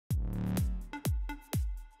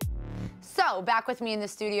So, back with me in the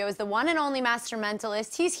studio is the one and only master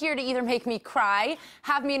mentalist. He's here to either make me cry,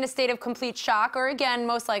 have me in a state of complete shock, or again,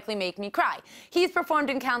 most likely make me cry. He's performed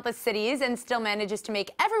in countless cities and still manages to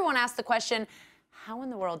make everyone ask the question, how in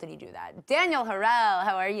the world did he do that? Daniel Harel,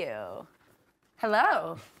 how are you?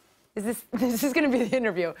 Hello. This is going to be the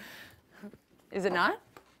interview. Is it not?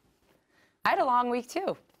 I had a long week,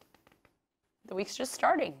 too. The week's just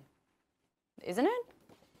starting. Isn't it?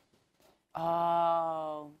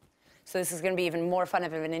 Oh. So this is going to be even more fun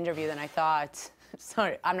of an interview than I thought.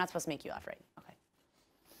 Sorry, I'm not supposed to make you laugh, right? Okay.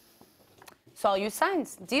 So I'll use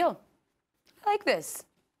signs. Deal. I like this.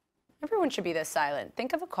 Everyone should be this silent.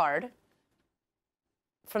 Think of a card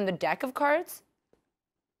from the deck of cards.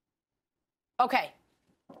 Okay.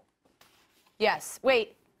 Yes.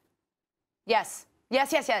 Wait. Yes.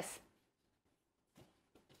 Yes, yes, yes.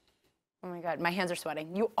 Oh, my God. My hands are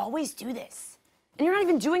sweating. You always do this. And you're not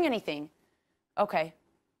even doing anything. Okay.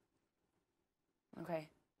 Okay.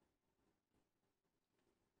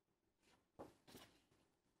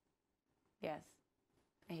 Yes.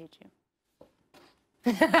 I hate you.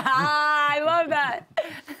 I love that.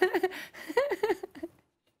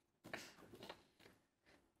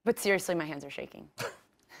 But seriously, my hands are shaking.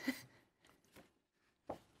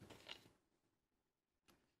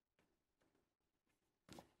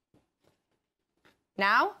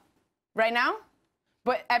 Now? Right now?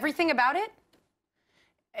 But everything about it?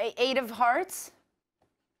 Eight of Hearts?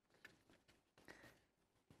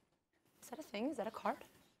 Is that a thing? Is that a card?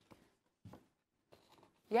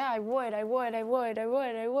 Yeah, I would.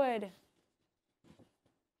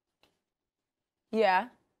 Yeah.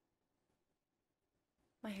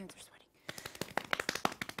 My hands are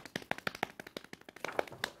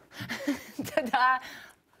sweating. Ta-da!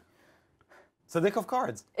 It's a deck of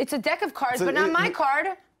cards. It's a deck of cards, but not my card.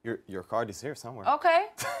 Your card is here somewhere. Okay.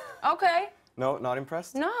 Okay. No, not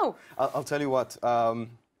impressed? No. I'll tell you what.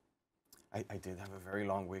 I did have a very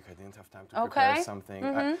long week. I didn't have time to prepare something.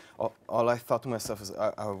 Mm-hmm. All I thought to myself is,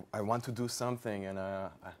 I want to do something, and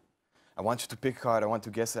I want you to pick a card. I want to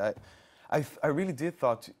guess. I really did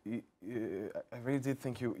I really did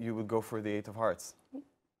think you would go for the Eight of Hearts.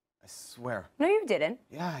 I swear. No, you didn't.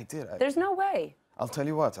 Yeah, I did. There's no way. I'll tell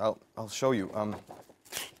you what. I'll show you.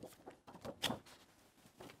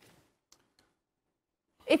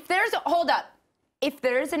 If there's hold up. If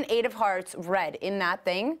there's an Eight of Hearts red in that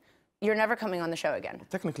thing, you're never coming on the show again.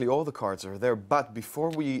 Technically, all the cards are there, but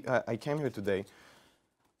before I came here today,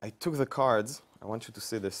 I took the cards. I want you to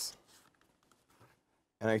see this.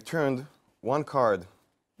 And I turned one card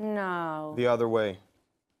the other way.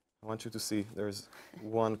 I want you to see there's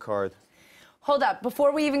one card. Hold up.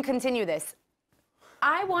 Before we even continue this,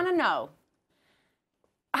 I want to know,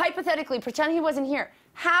 hypothetically, pretend he wasn't here.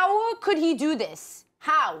 How could he do this?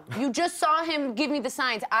 How? You just saw him give me the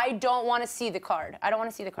signs. I don't want to see the card. I don't want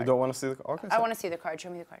to see the card. You don't want to see the card? Okay. I want to see the card. Show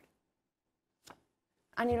me the card.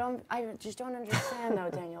 I just don't understand, though,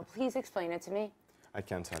 Daniel. Please explain it to me. I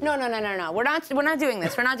can't tell you. No. We're not doing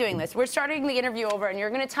this. We're not doing this. We're starting the interview over, and you're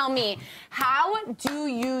going to tell me, how do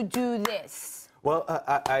you do this? Well,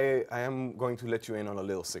 I am going to let you in on a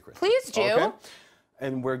little secret. Please do. Okay?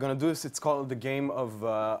 And we're going to do this. It's called the game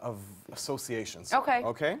of associations. Okay.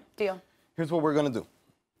 Okay? Deal. Here's what we're going to do.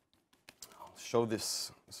 I'll show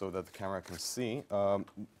this so that the camera can see.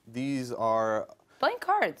 These are... Blank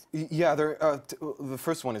cards. Yeah, the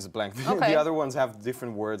first one is blank. Okay. The other ones have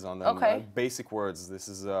different words on them. Okay. Basic words. This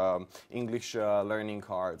is English learning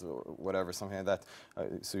cards or whatever, something like that.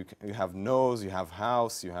 So you have nose, you have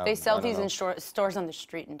house, you have... They sell these in stores on the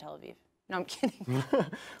street in Tel Aviv. No, I'm kidding.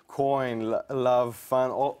 Coin, love, fun,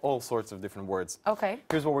 all sorts of different words. Okay.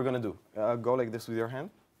 Here's what we're going to do. Go like this with your hand.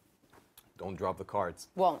 Don't drop the cards.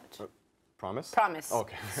 Won't. Promise? Promise.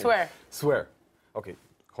 Okay. Swear. Swear. Okay.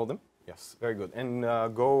 Hold them. Yes. Very good. And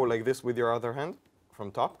go like this with your other hand from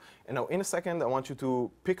top. And now in a second, I want you to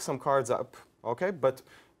pick some cards up. Okay? But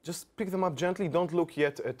just pick them up gently. Don't look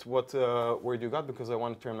yet at what word you got because I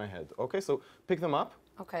want to turn my head. Okay? So pick them up.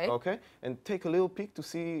 Okay. Okay? And take a little peek to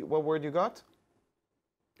see what word you got.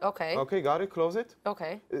 Okay. Okay, got it. Close it.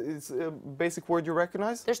 Okay. It's a basic word you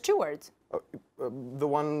recognize? There's two words. The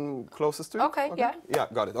one closest to you? Okay, yeah. Yeah,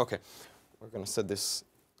 got it. Okay. We're going to set this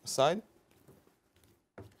aside.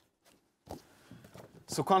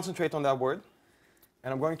 So concentrate on that word.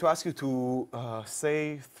 And I'm going to ask you to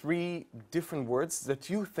say 3 different words that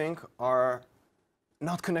you think are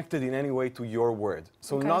not connected in any way to your word.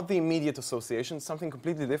 So not the immediate association, something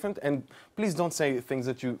completely different. And please don't say things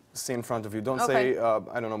that you see in front of you. Don't say,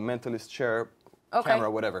 I don't know, mentalist, chair, camera,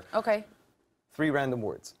 whatever. Okay. 3 random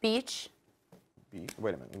words. Beach.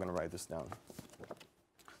 Wait a minute, I'm going to write this down.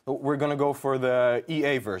 So we're going to go for the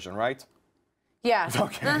EA version, right? Yeah.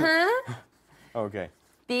 Okay. Uh-huh. Okay.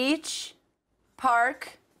 Beach,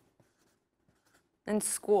 park, and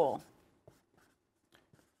school.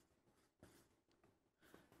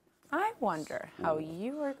 I wonder how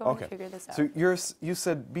you are going to figure this out. So you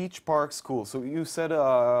said beach, park, school. So you said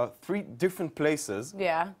 3 different places.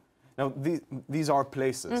 Yeah. Now these are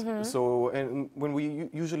places. So and when we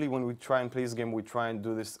usually when we try and play this game, we try and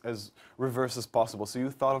do this as reverse as possible. So you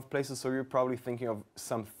thought of places, so you're probably thinking of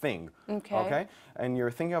something. Okay. Okay. And you're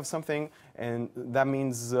thinking of something, and that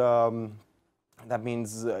means.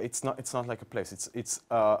 It's not like a place. It's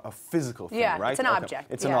a physical thing, Yeah, right? it's an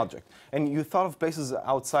object. It's an object. And you thought of places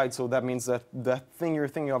outside, so that means that that thing you're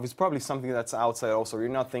thinking of is probably something that's outside also. You're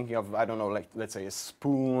not thinking of, I don't know, like let's say a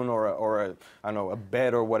spoon or a I don't know, a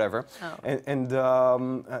bed or whatever. Oh. And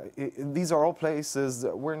these are all places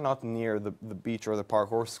that we're not near the beach or the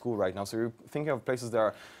park or school right now. So you're thinking of places that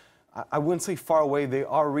are, I wouldn't say far away, they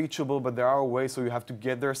are reachable, but there are ways, so you have to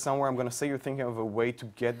get there somewhere. I'm going to say you're thinking of a way to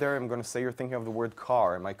get there. I'm going to say you're thinking of the word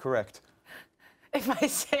car. Am I correct? If I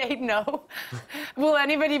say no, will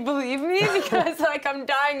anybody believe me? Because like I'm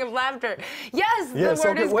dying of laughter. Yes, the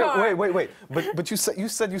word is car. Wait. But you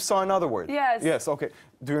said you saw another word. Yes. Yes, okay.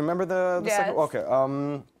 Do you remember the Yes. second?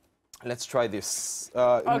 Okay. Let's try this.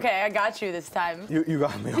 Okay, I got you this time. You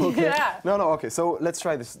got me, okay. Yeah. No, okay, so let's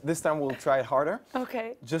try this. This time we'll try it harder.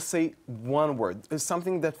 Okay. Just say one word. It's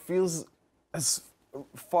something that feels as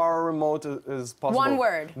far remote as possible. One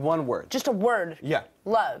word. One word. Just a word. Yeah.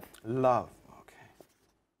 Love. Love, okay.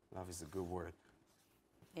 Love is a good word.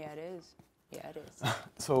 Yeah, it is. Yeah, it is.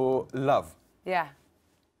 So, love. Yeah.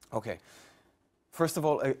 Okay. First of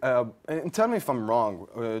all, and tell me if I'm wrong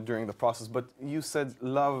during the process, but you said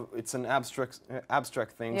love, it's an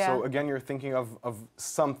abstract thing. Yeah. So again, you're thinking of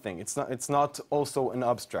something. It's not also an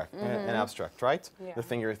abstract, right? Yeah. The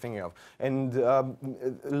thing you're thinking of. And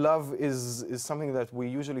love is something that we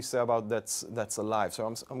usually say about that's alive. So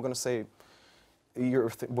I'm going to say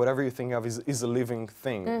whatever you think of is a living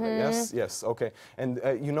thing. Yes, okay. And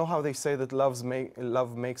you know how they say that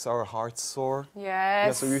love makes our hearts soar? Yes.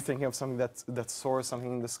 Yeah, so you're thinking of something that soars,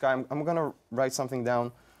 something in the sky. I'm gonna write something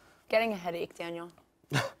down. Getting a headache, Daniel.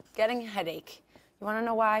 Getting a headache. You want to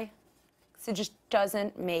know why? Because it just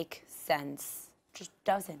doesn't make sense. Just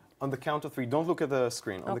doesn't. On the count of 3, don't look at the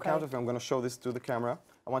screen. On the count of 3, I'm gonna show this to the camera.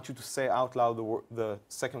 I want you to say out loud the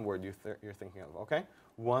second word you're thinking of, okay?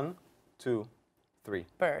 1, 2, 3.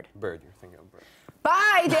 Bird. Bird, you're thinking of bird.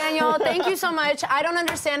 Bye, Daniel. Thank you so much. I don't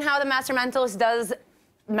understand how the Master Mentalist does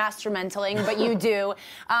mastermentaling, but you do.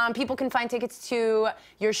 People can find tickets to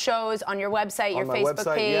your shows on your website, your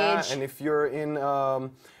Facebook page. Yeah, and if you're in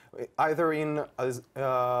either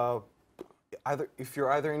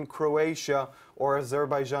in Croatia or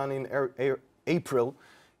Azerbaijan in April,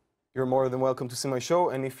 you're more than welcome to see my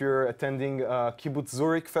show. And if you're attending Kibbutz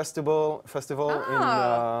Zurich festival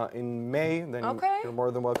in May, then you're more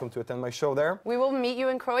than welcome to attend my show there. We will meet you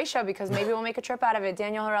in Croatia because maybe we'll make a trip out of it.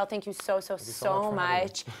 Daniel Harel, thank you so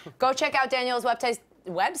much. Go check out Daniel's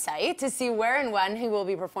website to see where and when he will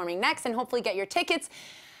be performing next, and hopefully get your tickets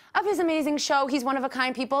of his amazing show. He's one of a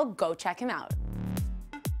kind, people. Go check him out.